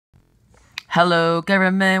Hello,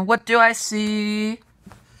 government. What do I see?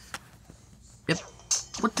 Yep.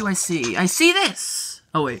 What do I see? I see this!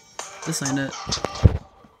 Oh, wait. This ain't it.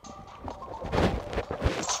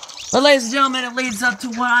 But ladies and gentlemen, it leads up to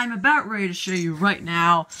what I'm about ready to show you right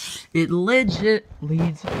now. It legit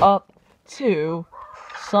leads up to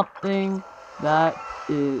something that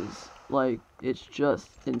is, like, it's just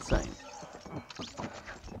insane.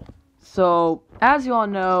 So, as you all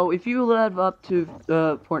know, if you live up to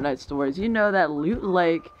Fortnite stories, you know that Loot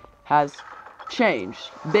Lake has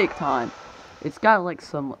changed big time. It's got like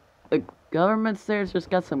some governments there, it's just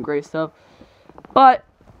got some great stuff. But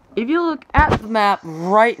if you look at the map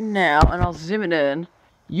right now, and I'll zoom it in,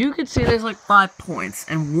 you can see there's like 5 points,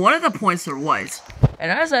 and one of the points are white.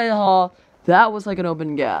 And as I saw, that was like an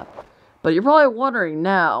open gap. But you're probably wondering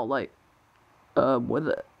now, like, where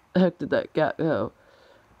the heck did that gap go?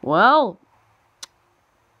 Well,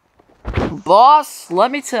 boss, let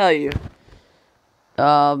me tell you.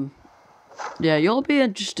 Yeah, you'll be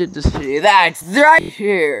interested to see that's right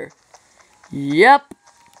here. Yep.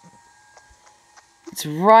 It's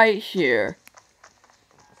right here.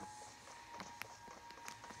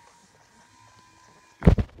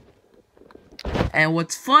 And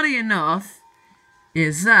what's funny enough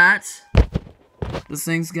is that this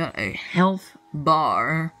thing's got a health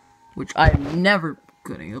bar, which I've never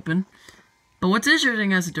couldn't open. But what's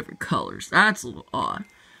interesting is the different colors. That's a little odd.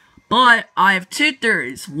 But I have 2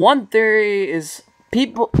 theories. One theory is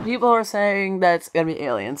people are saying that it's gonna be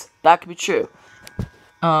aliens. That could be true.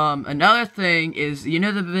 Another thing is, you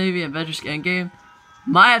know the movie Avengers Endgame?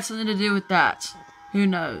 Might have something to do with that. Who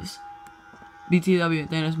knows? BTW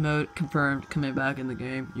Thanos mode confirmed coming back in the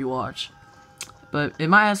game. You watch. But it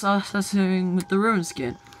might have something with the Ruin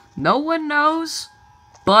skin. No one knows,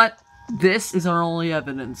 but this is our only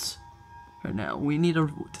evidence right now. We need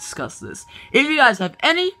to discuss this. If you guys have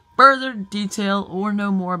any further detail or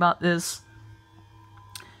know more about this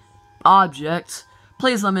object,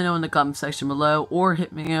 please let me know in the comment section below, or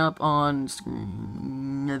hit me up on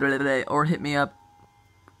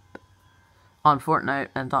Fortnite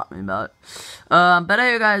and talk to me about it. But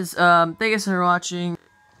anyway, guys, thank you guys for watching.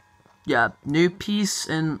 Yeah, new piece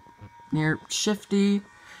in near Shifty.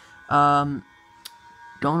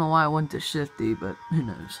 Don't know why I went to Shifty, but who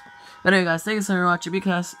knows. But anyway, guys, thank you so much for watching.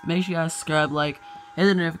 Because make sure you guys subscribe, like, hit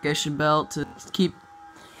the notification bell to keep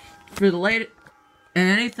for the late. And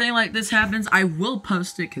anything like this happens, I will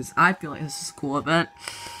post it because I feel like this is a cool event.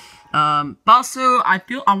 But also, I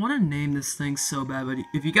want to name this thing so bad. But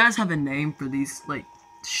if you guys have a name for these like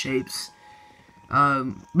shapes,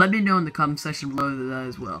 let me know in the comment section below that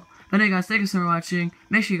as well. But anyway, guys, thank you so much for watching.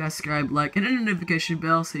 Make sure you guys subscribe, like, and hit the notification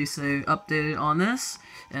bell so you stay updated on this.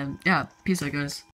 And yeah, peace out, guys.